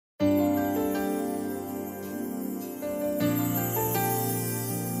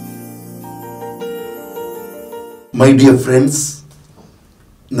My dear friends,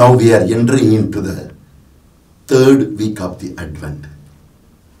 now we are entering into the third week of the Advent.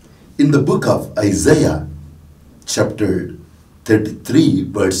 In the book of Isaiah, chapter 33,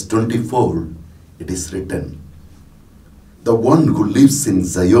 verse 24, it is written, "The one who lives in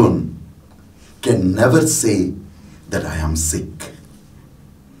Zion can never say that I am sick."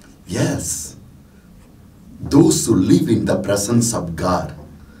 Yes, those who live in the presence of God,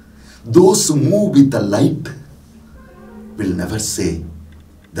 those who move with the light, will never say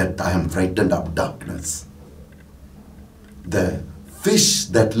that I am frightened of darkness. The fish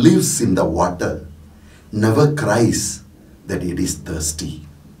that lives in the water never cries that it is thirsty.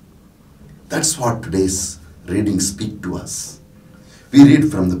 That's what today's reading speaks to us. We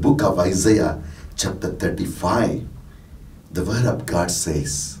read from the book of Isaiah chapter 35. The word of God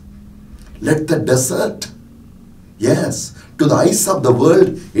says, "Let the desert," yes, to the eyes of the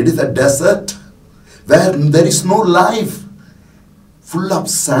world it is a desert where there is no life, full of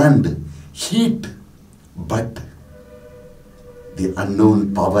sand, heat, but the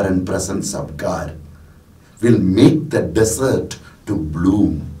unknown power and presence of God will make the desert to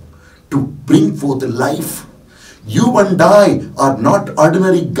bloom, to bring forth life. You and I are not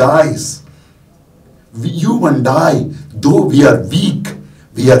ordinary guys. You and I, though we are weak,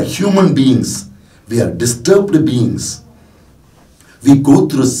 we are human beings, we are disturbed beings. We go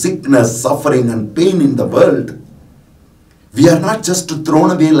through sickness, suffering and pain in the world. We are not just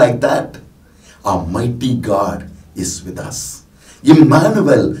thrown away like that. Our mighty God is with us.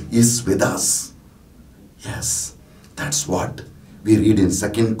 Emmanuel is with us. Yes, that's what we read in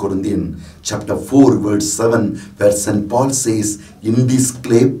 2 Corinthians chapter 4 verse 7, where St. Paul says, "In this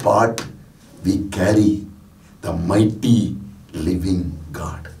clay pot we carry the mighty living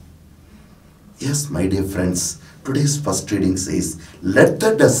God." Yes, my dear friends, today's first reading says, "Let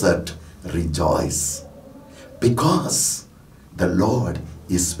the desert rejoice, because the Lord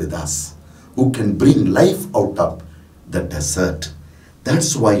is with us, who can bring life out of the desert."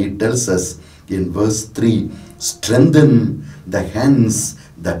 That's why it tells us in verse 3, "Strengthen the hands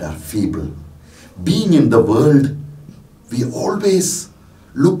that are feeble." Being in the world, we always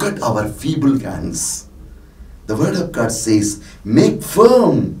look at our feeble hands. The word of God says, "Make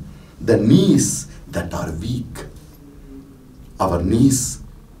firm the knees that are weak." Our knees,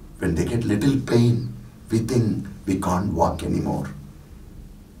 when they get little pain, we think we can't walk anymore.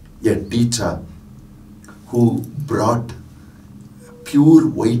 A teacher who brought pure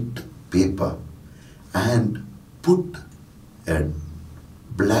white paper and put a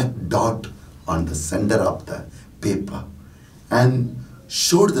black dot on the center of the paper and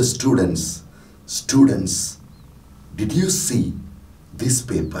showed the students, "Did you see this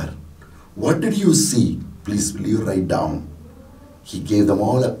paper? What did you see? Please will you write down?" He gave them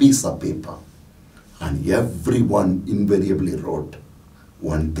all a piece of paper, and everyone invariably wrote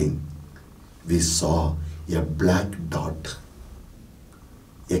one thing: "We saw a black dot."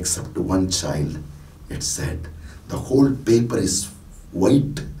 Except one child, it said, the whole paper is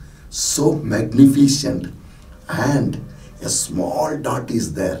white, so magnificent, and a small dot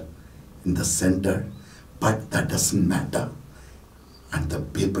is there in the center, but that doesn't matter. And the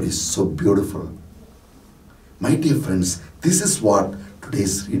paper is so beautiful. My dear friends, this is what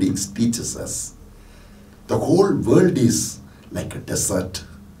today's readings teaches us. The whole world is like a desert,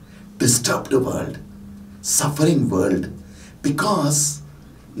 disturbed world, suffering world, because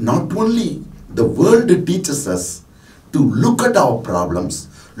not only the world teaches us to look at our problems,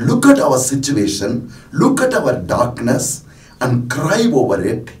 look at our situation, look at our darkness and cry over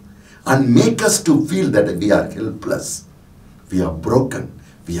it and make us to feel that we are helpless, we are broken,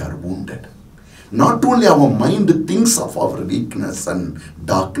 we are wounded. Not only our mind thinks of our weakness and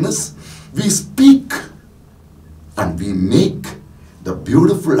darkness, we speak and we make the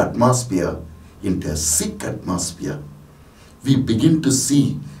beautiful atmosphere into a sick atmosphere. We begin to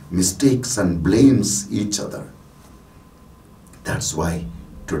see mistakes and blames each other. That's why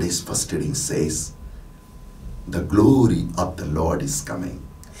today's first reading says, "The glory of the Lord is coming."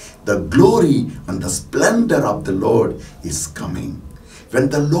 The glory and the splendor of the Lord is coming. When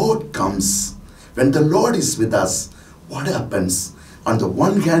the Lord comes, when the Lord is with us, what happens? On the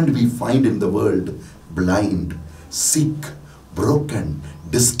one hand, we find in the world blind, sick, broken,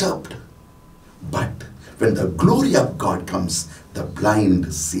 disturbed. But when the glory of God comes, the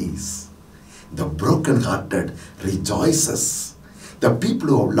blind sees. The brokenhearted rejoices. The people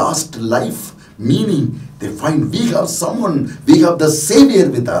who have lost life, meaning they find we have someone, we have the Savior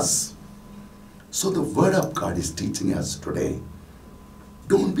with us. So the word of God is teaching us today,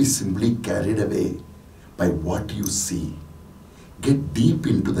 don't be simply carried away by what you see. Get deep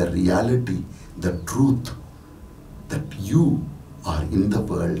into the reality, the truth. that you are in the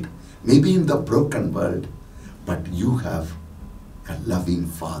world, maybe in the broken world, but you have a loving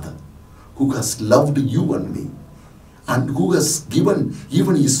Father who has loved you and me, and who has given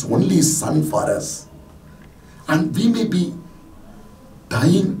even His only Son for us. And we may be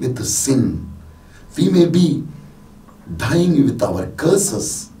dying with the sin, we may be dying with our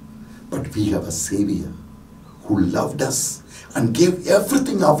curses, but we have a Savior who loved us and gave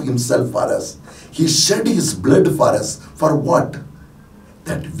everything of Himself for us. He shed His blood for us. For what?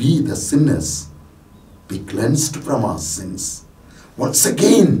 That we, the sinners, be cleansed from our sins. Once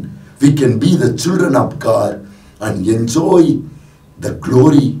again, we can be the children of God and enjoy the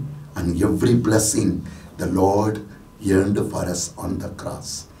glory and every blessing the Lord yearned for us on the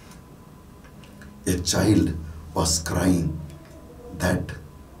cross. A child was crying that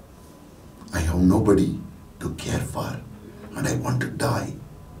I have nobody to care for and I want to die.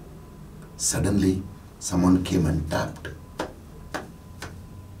 Suddenly, someone came and tapped.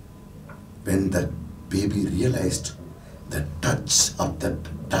 When the baby realized the touch of that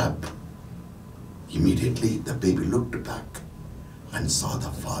tap, immediately the baby looked back and saw the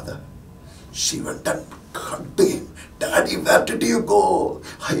father. She went and hugged him. Daddy, where did you go?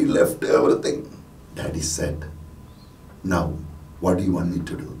 I left everything. Daddy said, now, what do you want me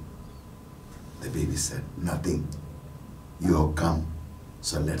to do? The baby said, nothing. You have come,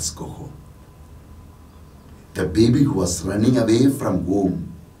 so let's go home. The baby who was running away from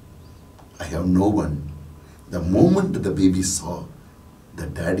home, I have no one. The moment the baby saw the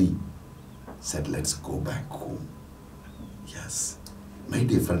daddy, said, let's go back home. Yes, my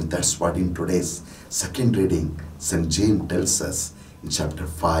dear friend, that's what in today's second reading, St. James tells us in chapter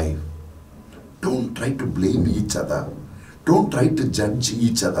 5. Don't try to blame each other. Don't try to judge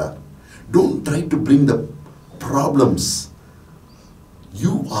each other. Don't try to bring the problems.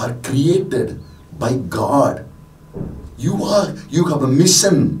 You are created by God. You have a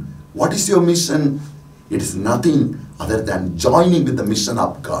mission. What is your mission? It is nothing other than joining with the mission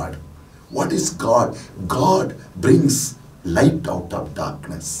of God. What is God? God brings light out of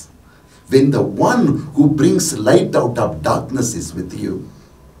darkness. When the one who brings light out of darkness is with you,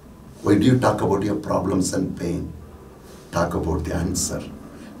 why do you talk about your problems and pain? Talk about the answer.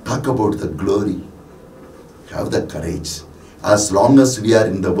 Talk about the glory. Have the courage. As long as we are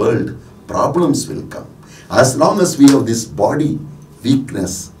in the world, problems will come. As long as we have this body,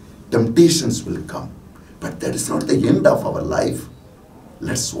 weakness, temptations will come. But that is not the end of our life.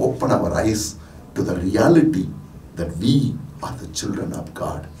 Let's open our eyes to the reality that we are the children of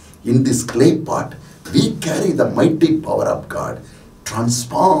God. In this clay pot, we carry the mighty power of God.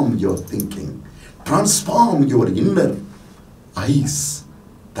 Transform your thinking. Transform your inner eyes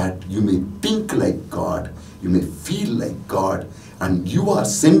that you may think like God, you may feel like God, and you are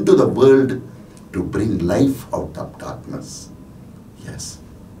sent to the world to bring life out of darkness. Yes.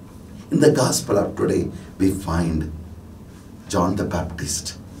 In the gospel of today, we find John the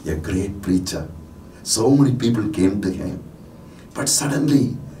Baptist, a great preacher. So many people came to him. But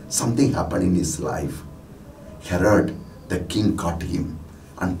suddenly, something happened in his life. Herod, the king, caught him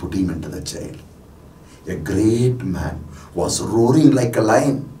and put him into the jail. A great man was roaring like a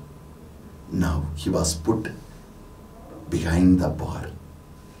lion. Now he was put behind the bar.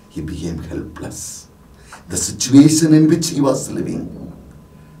 He became helpless. The situation in which he was living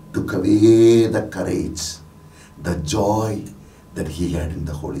took away the courage, the joy that he had in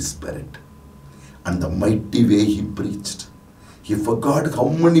the Holy Spirit, and the mighty way he preached. He forgot how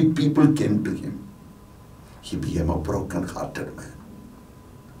many people came to him. He became a broken-hearted man.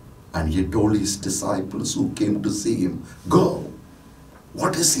 And he told his disciples who came to see him, go.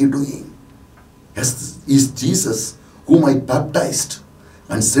 What is he doing? Is Jesus, whom I baptized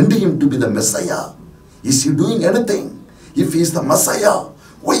and sent him to be the Messiah, is he doing anything? If he is the Messiah,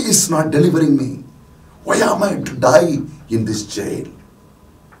 why is he not delivering me? Why am I to die in this jail?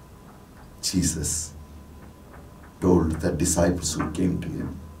 Jesus told the disciples who came to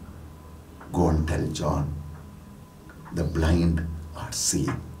him, go and tell John, the blind are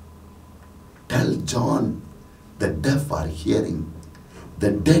seeing. Tell John, the deaf are hearing,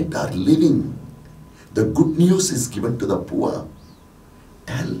 the dead are living. The good news is given to the poor.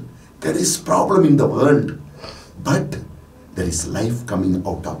 Tell, there is problem in the world, but there is life coming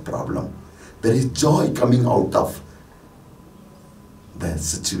out of problem. There is joy coming out of the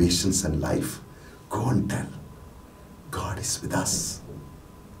situations in life. Go and tell, God is with us.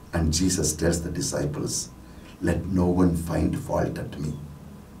 And Jesus tells the disciples, let no one find fault at me.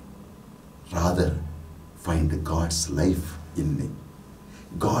 Rather, find God's life in me,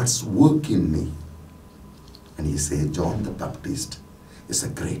 God's work in me. And he says, John the Baptist is a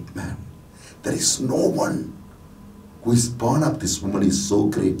great man. There is no one who is born of this woman is so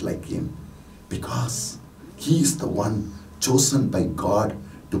great like him, because he is the one chosen by God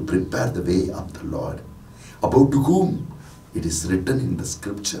to prepare the way of the Lord, about whom it is written in the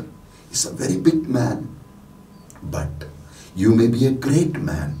scripture. He's a very big man, but you may be a great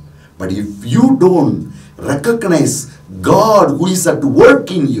man, but if you don't recognize God who is at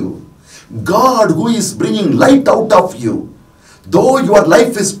work in you, God who is bringing light out of you, though your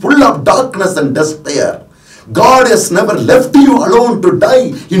life is full of darkness and despair, God has never left you alone to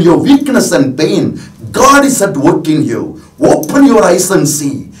die in your weakness and pain. God is at work in you. Open your eyes and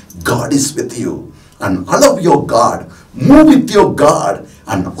see. God is with you. And allow your God. Move with your God.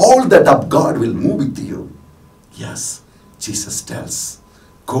 And all that of God will move with you. Yes, Jesus tells,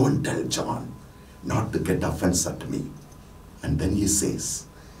 go and tell John not to get offense at me. And then he says,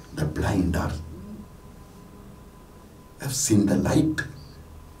 the blind have seen the light.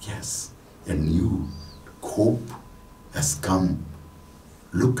 Yes, a new hope has come.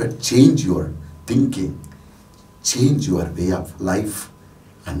 Look at, change your thinking, change your way of life,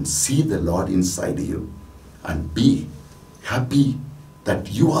 and see the Lord inside you, and be happy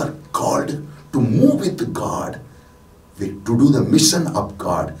that you are called to move with God, to do the mission of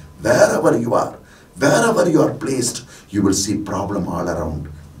God. Wherever you are placed, you will see problem all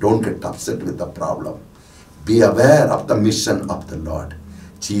around. Don't get upset with the problem. Be aware of the mission of the Lord.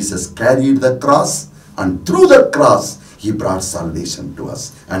 Jesus carried the cross, and through the cross, he brought salvation to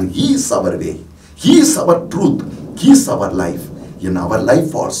us. And he is our way. He is our truth. He is our life. In our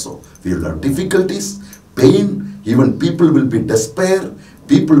life also, we will have difficulties, pain, even people will be despair,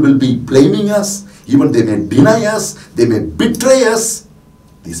 people will be blaming us, even they may deny us, they may betray us.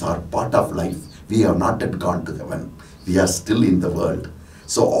 These are part of life. We have not yet gone to heaven. We are still in the world.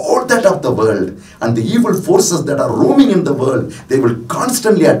 So all that of the world and the evil forces that are roaming in the world, they will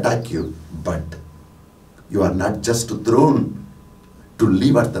constantly attack you. But you are not just thrown to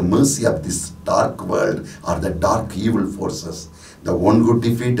live at the mercy of this dark world or the dark evil forces. The one who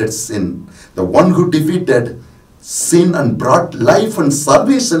defeated sin, the one who defeated sin and brought life and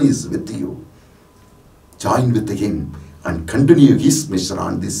salvation is with you. Join with him and continue his mission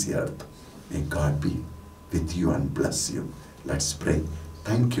on this earth. May God be with you and bless you. Let's pray.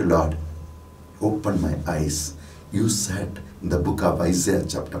 Thank you, Lord. Open my eyes. You said in the book of Isaiah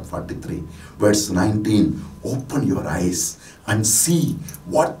chapter 43, verse 19, open your eyes and see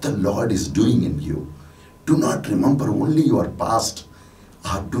what the Lord is doing in you. Do not remember only your past,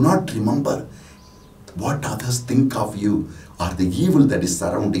 or do not remember what others think of you or the evil that is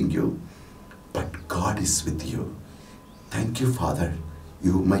surrounding you. But God is with you. Thank you, Father.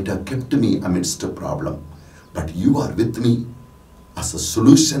 You might have kept me amidst a problem, but you are with me as a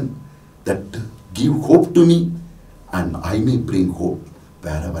solution that give hope to me, and I may bring hope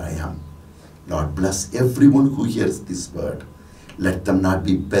wherever I am. Lord, bless everyone who hears this word. Let them not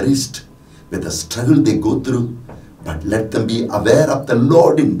be perished with the struggle they go through, but let them be aware of the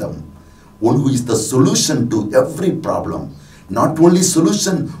Lord in them, one who is the solution to every problem. Not only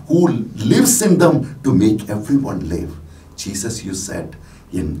solution, who lives in them to make everyone live. Jesus, you said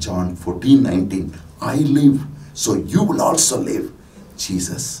in John 14:19, I live, so you will also live.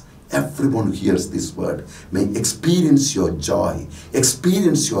 Jesus, everyone who hears this word may experience your joy,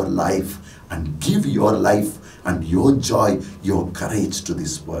 experience your life, and give your life and your joy, your courage to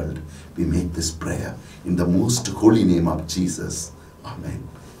this world. We make this prayer in the most holy name of Jesus. Amen.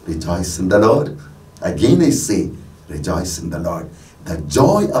 Rejoice in the Lord. Again I say, rejoice in the Lord. The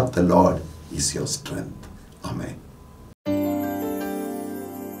joy of the Lord is your strength. Amen.